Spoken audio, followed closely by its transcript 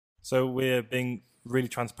So we're being really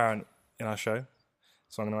transparent in our show.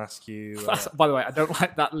 So I'm going to ask you... By the way, I don't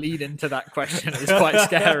like that lead into that question. It's quite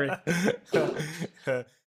scary.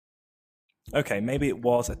 Okay, maybe it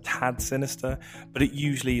was a tad sinister, but it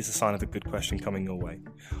usually is a sign of a good question coming your way.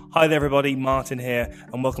 Hi there everybody, Martin here,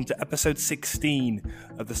 and welcome to episode 16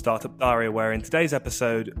 of the Startup Diary, where in today's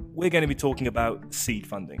episode, we're going to be talking about seed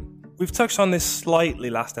funding. We've touched on this slightly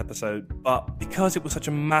last episode, but because it was such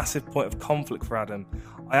a massive point of conflict for Adam,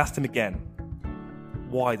 I asked him again,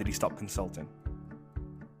 why did he stop consulting?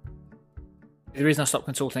 The reason I stopped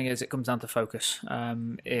consulting is it comes down to focus.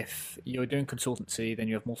 If you're doing consultancy, then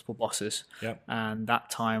you have multiple bosses. Yep. And that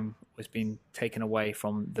time was being taken away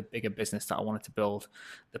from the bigger business that I wanted to build.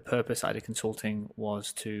 The purpose I did consulting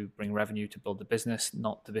was to bring revenue to build the business,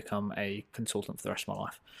 not to become a consultant for the rest of my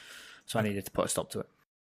life. So I needed to put a stop to it.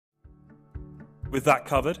 With that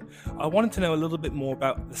covered, I wanted to know a little bit more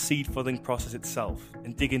about the seed funding process itself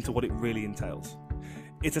and dig into what it really entails.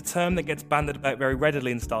 It's a term that gets bandied about very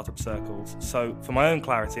readily in startup circles, so for my own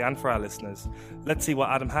clarity and for our listeners, let's see what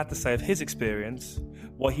Adam had to say of his experience,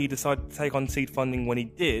 why he decided to take on seed funding when he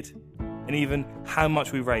did, and even how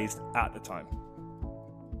much we raised at the time.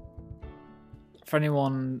 For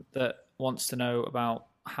anyone that wants to know about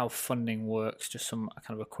how funding works, just some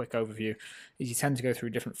kind of a quick overview, is you tend to go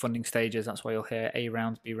through different funding stages. That's why you'll hear A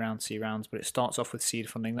rounds, B rounds, C rounds, but it starts off with seed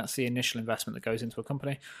funding. That's the initial investment that goes into a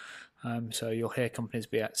company. So you'll hear companies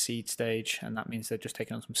be at seed stage, and that means they're just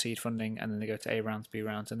taking on some seed funding, and then they go to A rounds, B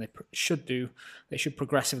rounds, and they should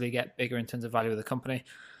progressively get bigger in terms of value of the company.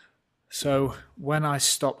 So when I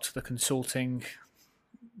stopped the consulting,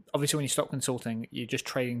 obviously when you stop consulting, you're just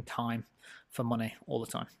trading time for money all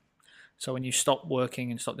the time. So when you stop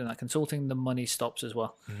working and stop doing that consulting, the money stops as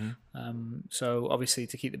well. Mm-hmm. So obviously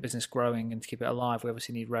to keep the business growing and to keep it alive, we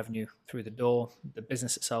obviously need revenue through the door. The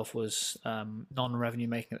business itself was non-revenue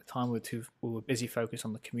making at the time. We were busy focused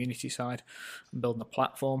on the community side and building a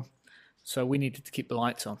platform. So we needed to keep the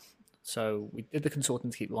lights on. So we did the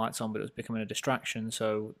consulting to keep the lights on, but it was becoming a distraction.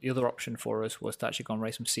 So the other option for us was to actually go and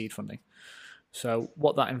raise some seed funding. So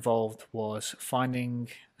what that involved was finding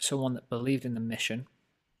someone that believed in the mission,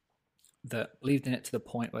 that believed in it to the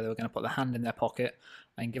point where they were going to put their hand in their pocket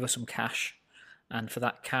and give us some cash. And for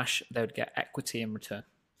that cash, they would get equity in return.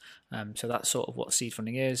 So that's sort of what seed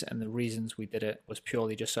funding is. And the reasons we did it was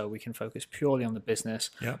purely just so we can focus purely on the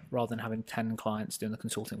business rather than having 10 clients doing the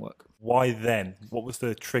consulting work. Why then? What was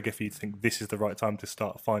the trigger for you to think this is the right time to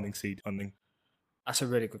start finding seed funding? That's a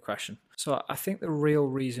really good question. So I think the real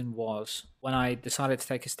reason was when I decided to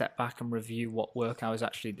take a step back and review what work I was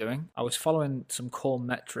actually doing, I was following some core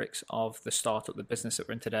metrics of the startup, the business that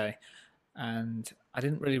we're in today, and I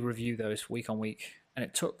didn't really review those week on week. And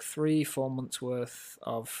it took 3-4 months worth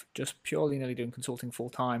of just purely nearly doing consulting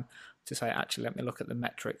full time to say, actually, let me look at the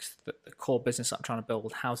metrics, the core business that I'm trying to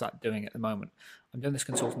build. How's that doing at the moment? I'm doing this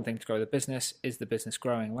consulting thing to grow the business. Is the business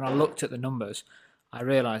growing? When I looked at the numbers, I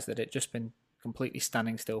realized that it just been completely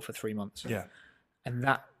standing still for 3 months. Yeah. And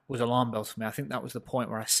that was alarm bells for me. I think that was the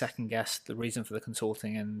point where I second guessed the reason for the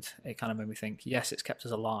consulting, and it kind of made me think, yes, it's kept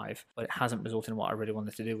us alive, but it hasn't resulted in what I really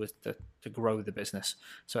wanted to do, was to grow the business.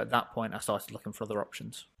 So at that point, I started looking for other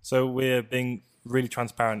options. So we're being really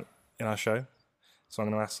transparent in our show. So I'm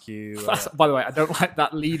going to ask you... By the way, I don't like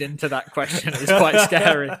that lead into that question. It's quite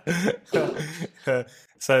scary.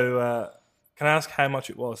 So can I ask how much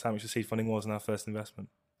the seed funding was in our first investment?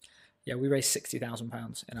 Yeah, we raised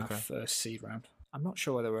 £60,000 in our first seed round. I'm not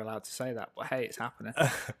sure whether we're allowed to say that, but hey, it's happening.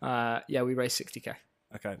 Yeah, we raised 60k.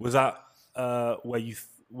 Okay. Was that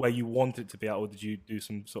where you wanted to be at, or did you do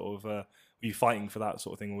some sort of... were you fighting for that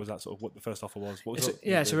sort of thing, or was that sort of what the first offer was?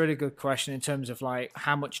 It's a really good question in terms of like,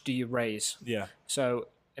 how much do you raise? Yeah. So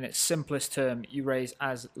in its simplest term, you raise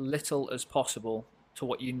as little as possible to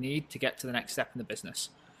what you need to get to the next step in the business.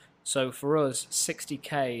 So for us,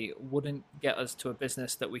 60k wouldn't get us to a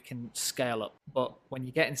business that we can scale up. But when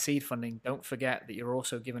you get in seed funding, don't forget that you're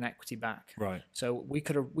also given equity back. Right. So we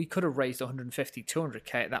could have raised 150,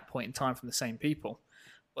 200k at that point in time from the same people.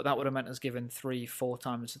 But that would have meant us giving 3-4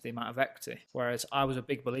 times the amount of equity. Whereas I was a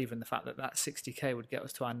big believer in the fact that 60k would get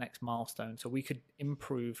us to our next milestone. So we could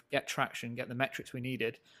improve, get traction, get the metrics we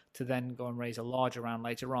needed to then go and raise a larger round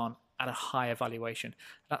later on at a higher valuation.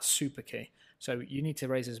 That's super key. So you need to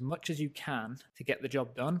raise as much as you can to get the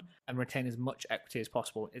job done and retain as much equity as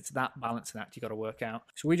possible. It's that balancing act you got to work out.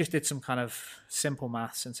 So we just did some kind of simple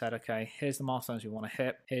maths and said, okay, here's the milestones we want to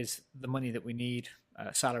hit. Here's the money that we need,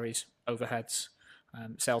 salaries, overheads,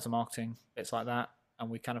 sales and marketing, bits like that.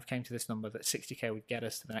 And we kind of came to this number that 60k would get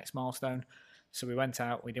us to the next milestone. So we went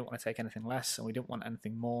out, we didn't want to take anything less and we didn't want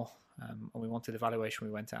anything more. And we wanted the valuation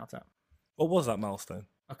we went out at. What was that milestone?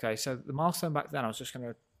 Okay, so the milestone back then, I was just going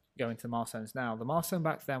to go into the milestones now. The milestone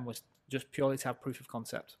back then was just purely to have proof of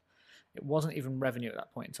concept. It wasn't even revenue at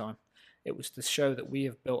that point in time. It was to show that we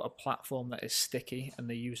have built a platform that is sticky and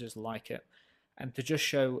the users like it, and to just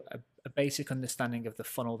show a basic understanding of the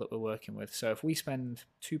funnel that we're working with. So if we spend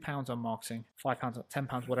 £2 on marketing, £5,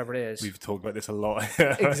 £10, whatever it is. We've talked about this a lot.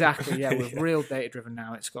 Exactly, yeah. We're real data driven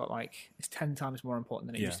now. It's 10 times more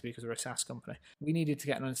important than it used to be because we're a SaaS company. We needed to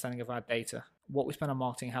get an understanding of our data, what we spend on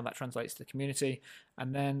marketing, how that translates to the community.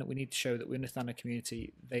 And then we need to show that we understand the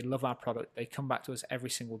community. They love our product. They come back to us every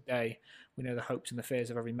single day. We know the hopes and the fears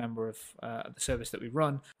of every member of the service that we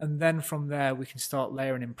run. And then from there, we can start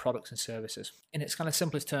layering in products and services. In its kind of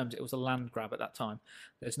simplest terms, it was a land grab at that time.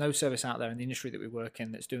 There's no service out there in the industry that we work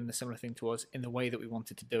in that's doing the similar thing to us in the way that we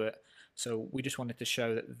wanted to do it. So we just wanted to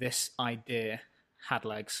show that this idea had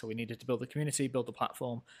legs. So we needed to build the community, build the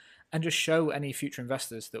platform, and just show any future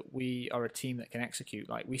investors that we are a team that can execute.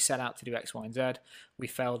 Like, we set out to do X, Y, and Z. We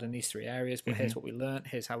failed in these 3 areas, but here's what we learned.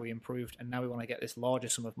 Here's how we improved. And now we want to get this larger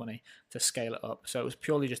sum of money to scale it up. So it was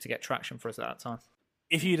purely just to get traction for us at that time.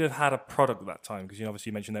 If you'd have had a product at that time, because obviously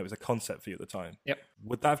you mentioned that was a concept for you at the time. Yep.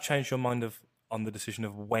 Would that have changed your mind on the decision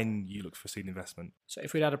of when you looked for seed investment? So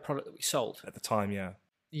if we'd had a product that we sold? At the time, yeah.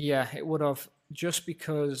 Yeah, it would have, just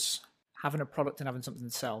because having a product and having something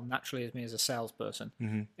to sell naturally is me as a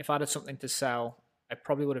salesperson. If I had something to sell, I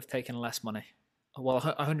probably would have taken less money. Well,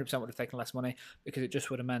 100% would have taken less money, because it just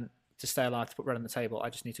would have meant, to stay alive, to put bread on the table, I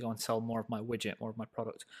just need to go and sell more of my widget, more of my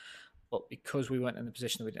product. But because we weren't in the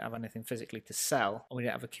position that we didn't have anything physically to sell, and we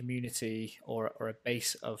didn't have a community or a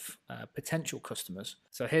base of potential customers.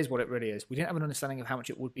 So here's what it really is. We didn't have an understanding of how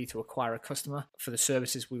much it would be to acquire a customer for the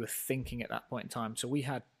services we were thinking at that point in time. So we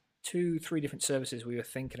had 2-3 different services we were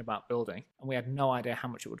thinking about building, and we had no idea how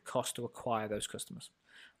much it would cost to acquire those customers.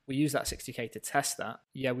 We used that 60K to test that.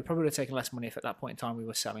 Yeah, we probably would have taken less money if at that point in time we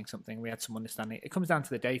were selling something. We had some understanding. It comes down to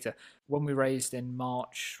the data. When we raised in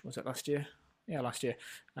March, was it last year? Yeah, last year.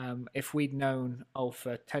 If we'd known,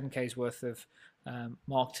 for 10K's worth of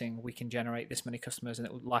marketing, we can generate this many customers and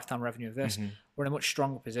it would lifetime revenue of this, we're in a much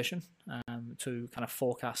stronger position to kind of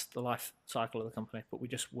forecast the life cycle of the company, but we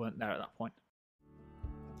just weren't there at that point.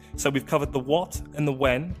 So we've covered the what and the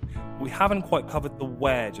when. We haven't quite covered the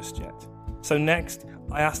where just yet. So next,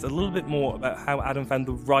 I asked a little bit more about how Adam found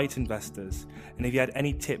the right investors, and if he had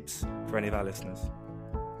any tips for any of our listeners.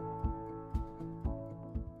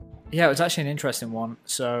 Yeah, it was actually an interesting one.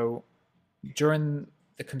 So during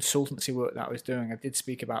the consultancy work that I was doing, I did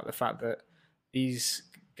speak about the fact that these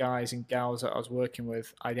guys and gals that I was working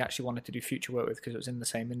with, I actually wanted to do future work with because it was in the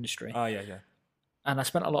same industry. Yeah. And I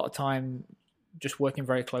spent a lot of time just working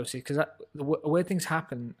very closely, because the weird things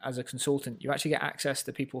happen as a consultant. You actually get access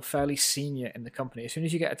to people fairly senior in the company. As soon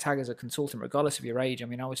as you get a tag as a consultant, regardless of your age, I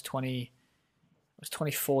mean, I was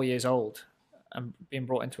 24 years old and being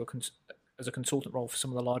brought into as a consultant role for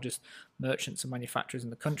some of the largest merchants and manufacturers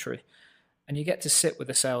in the country. And you get to sit with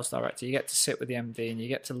the sales director, you get to sit with the MD, and you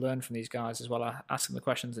get to learn from these guys as well, ask them the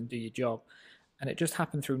questions and do your job. And it just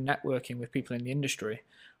happened through networking with people in the industry,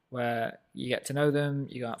 where you get to know them,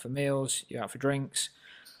 you go out for meals, you go out for drinks,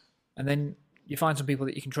 and then you find some people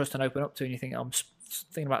that you can trust and open up to, and you think, I'm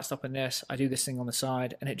thinking about stopping this, I do this thing on the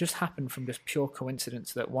side. And it just happened from just pure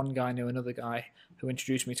coincidence that one guy knew another guy who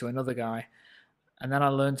introduced me to another guy. And then I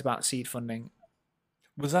learned about seed funding.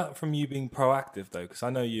 Was that from you being proactive, though? Because I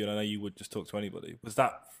know you, and I know you would just talk to anybody. Is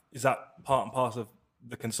that part and parcel of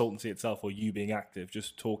the consultancy itself, or you being active,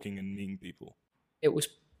 just talking and meeting people? It was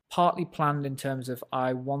partly planned in terms of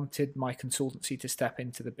I wanted my consultancy to step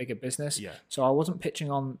into the bigger business. Yeah. So I wasn't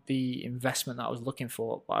pitching on the investment that I was looking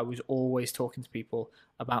for, but I was always talking to people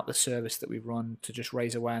about the service that we run to just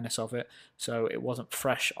raise awareness of it. So it wasn't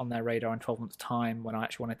fresh on their radar in 12 months' time when I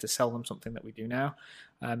actually wanted to sell them something that we do now.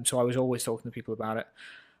 So I was always talking to people about it.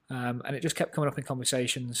 And it just kept coming up in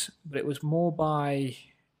conversations, but it was more by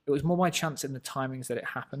chance in the timings that it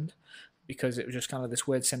happened, because it was just kind of this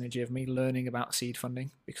weird synergy of me learning about seed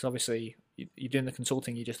funding, because obviously you're doing the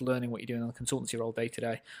consulting, you're just learning what you're doing on the consultancy role day to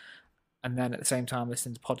day. And then at the same time,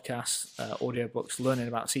 listening to podcasts, audiobooks, learning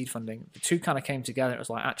about seed funding. The two kind of came together. It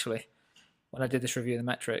was like, actually, when I did this review of the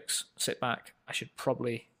metrics, sit back, I should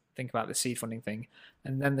probably think about the seed funding thing.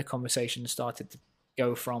 And then the conversation started to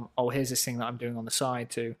go from, here's this thing that I'm doing on the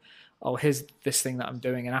side, to, here's this thing that I'm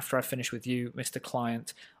doing. And after I finish with you, Mr.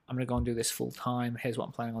 Client, I'm going to go and do this full time. Here's what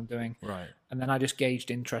I'm planning on doing. Right. And then I just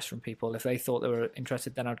gauged interest from people. If they thought they were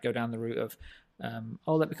interested, then I'd go down the route of,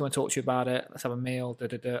 let me come and talk to you about it. Let's have a meal.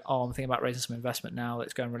 I'm thinking about raising some investment now.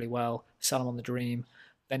 It's going really well. Sell them on the dream.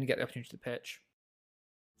 Then you get the opportunity to pitch.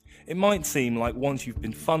 It might seem like once you've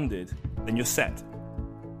been funded, then you're set.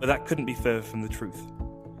 But that couldn't be further from the truth.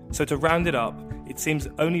 So to round it up, it seems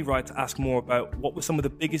only right to ask more about what were some of the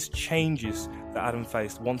biggest changes that Adam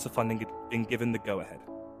faced once the funding had been given the go-ahead.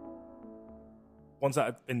 Once that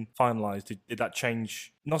had been finalised, did that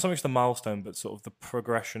change not so much the milestone, but sort of the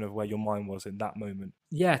progression of where your mind was in that moment?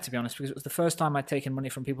 Yeah, to be honest, because it was the first time I'd taken money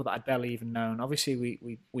from people that I'd barely even known. Obviously,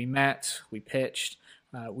 we met, we pitched,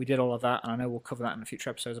 we did all of that, and I know we'll cover that in a future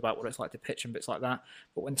episodes about what it's like to pitch and bits like that.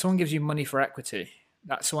 But when someone gives you money for equity,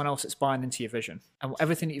 that's someone else that's buying into your vision. And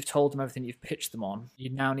everything that you've told them, everything you've pitched them on, you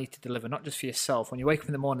now need to deliver, not just for yourself. When you wake up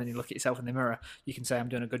in the morning and you look at yourself in the mirror, you can say, I'm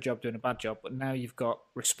doing a good job, doing a bad job. But now you've got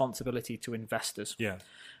responsibility to investors. Yeah.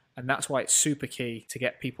 And that's why it's super key to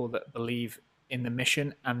get people that believe in the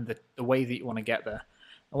mission and the way that you want to get there.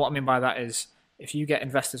 And what I mean by that is if you get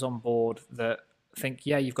investors on board that think,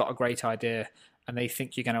 yeah, you've got a great idea, and they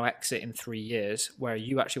think you're going to exit in 3 years, where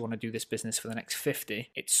you actually want to do this business for the next 50,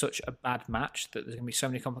 it's such a bad match that there's going to be so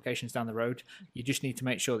many complications down the road. You just need to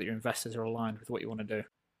make sure that your investors are aligned with what you want to do.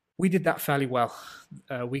 We did that fairly well.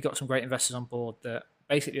 We got some great investors on board that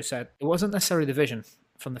basically just said, it wasn't necessarily the vision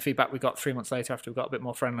from the feedback we got 3 months later after we got a bit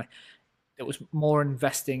more friendly. It was more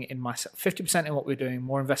investing in myself, 50% in what we're doing,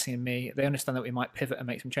 more investing in me. They understand that we might pivot and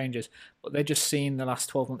make some changes, but they've just seen the last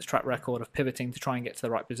 12 months track record of pivoting to try and get to the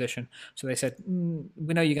right position. So they said,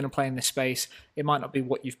 we know you're going to play in this space. It might not be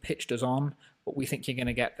what you've pitched us on, but we think you're going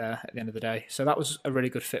to get there at the end of the day. So that was a really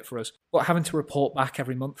good fit for us. But having to report back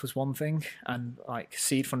every month was one thing, and like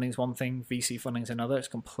seed funding is one thing, VC funding is another. It's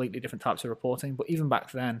completely different types of reporting. But even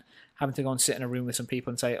back then, having to go and sit in a room with some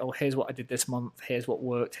people and say, oh, here's what I did this month, here's what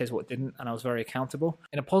worked, here's what didn't, and I was very accountable.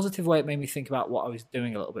 In a positive way, it made me think about what I was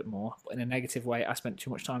doing a little bit more. But in a negative way, I spent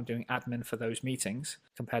too much time doing admin for those meetings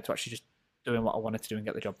compared to actually just doing what I wanted to do and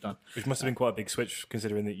get the job done. Which must have been quite a big switch,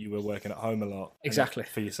 considering that you were working at home a lot. Exactly.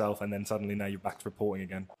 For yourself, and then suddenly now you're back to reporting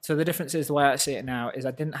again. So the difference is, the way I see it now, is I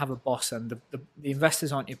didn't have a boss, and the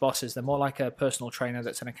investors aren't your bosses. They're more like a personal trainer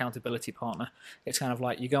that's an accountability partner. It's kind of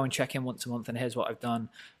like you go and check in once a month and here's what I've done,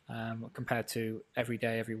 compared to every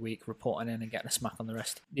day, every week, reporting in and getting a smack on the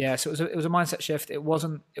wrist. Yeah, so it was a mindset shift. It was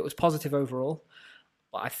positive overall,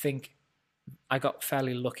 but I think I got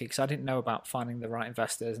fairly lucky because I didn't know about finding the right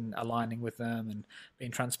investors and aligning with them and being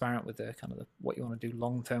transparent with the kind of what you want to do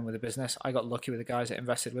long term with the business. I got lucky with the guys that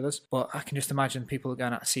invested with us, but I can just imagine people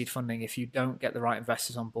going out seed funding. If you don't get the right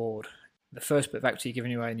investors on board, the first bit of equity you're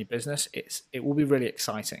giving away in your business, it will be really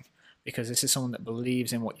exciting because this is someone that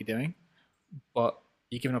believes in what you're doing, but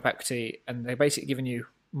you're giving up equity and they're basically giving you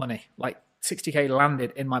money. Like 60k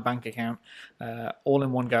landed in my bank account all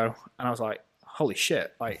in one go, and I was like, holy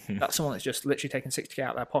shit, like that's someone that's just literally taken 60k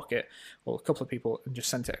out of their pocket, or a couple of people, and just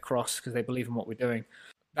sent it across because they believe in what we're doing.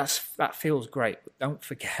 That feels great, but don't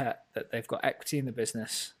forget that they've got equity in the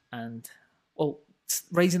business, and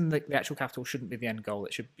raising the actual capital shouldn't be the end goal.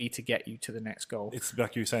 It should be to get you to the next goal. It's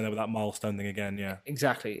like you were saying there with that milestone thing again, yeah.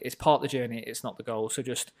 Exactly. It's part of the journey, it's not the goal. So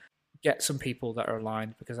just get some people that are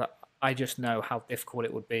aligned, because I just know how difficult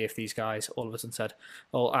it would be if these guys all of a sudden said,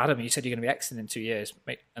 oh, Adam, you said you're going to be exiting in 2 years.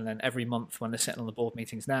 And then every month when they're sitting on the board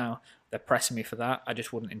meetings now, they're pressing me for that. I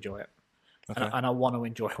just wouldn't enjoy it. Okay. And I want to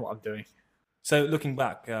enjoy what I'm doing. So looking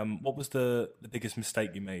back, what was the biggest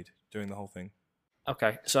mistake you made during the whole thing?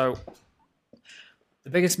 Okay, so the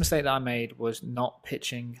biggest mistake that I made was not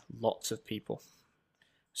pitching lots of people.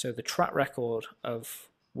 So the track record of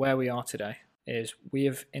where we are today is we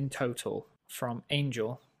have in total, from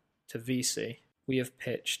angel to VC, we have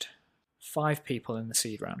pitched 5 people in the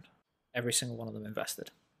seed round. Every single one of them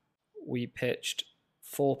invested. We pitched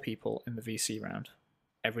 4 people in the VC round.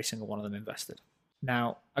 Every single one of them invested.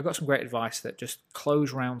 Now, I got some great advice that just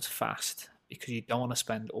close rounds fast, because you don't want to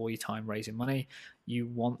spend all your time raising money. You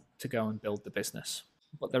want to go and build the business.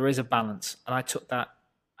 But there is a balance, and I took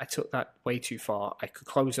that way too far. I could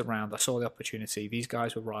close the round. I saw the opportunity. These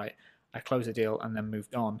guys were right. I closed the deal and then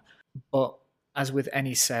moved on. But as with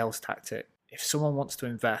any sales tactic, if someone wants to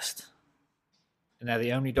invest and they're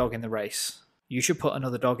the only dog in the race, you should put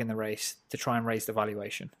another dog in the race to try and raise the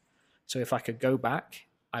valuation. So if I could go back,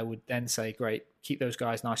 I would then say, great, keep those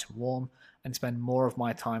guys nice and warm and spend more of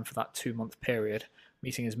my time for that 2-month period,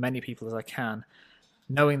 meeting as many people as I can,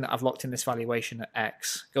 knowing that I've locked in this valuation at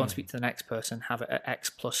X, go and speak to the next person, have it at X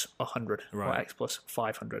plus 100 or X plus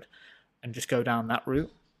 500, and just go down that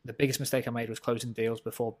route. The biggest mistake I made was closing deals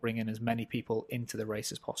before bringing as many people into the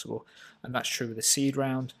race as possible. And that's true with the seed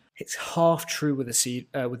round. It's half true with the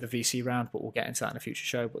VC round, but we'll get into that in a future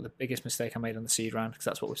show. But the biggest mistake I made on the seed round, because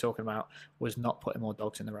that's what we're talking about, was not putting more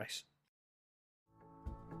dogs in the race.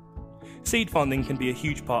 Seed funding can be a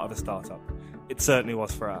huge part of a startup. It certainly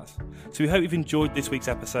was for us. So we hope you've enjoyed this week's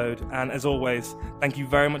episode. And as always, thank you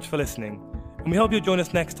very much for listening. And we hope you'll join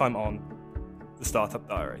us next time on the Startup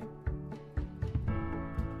Diary.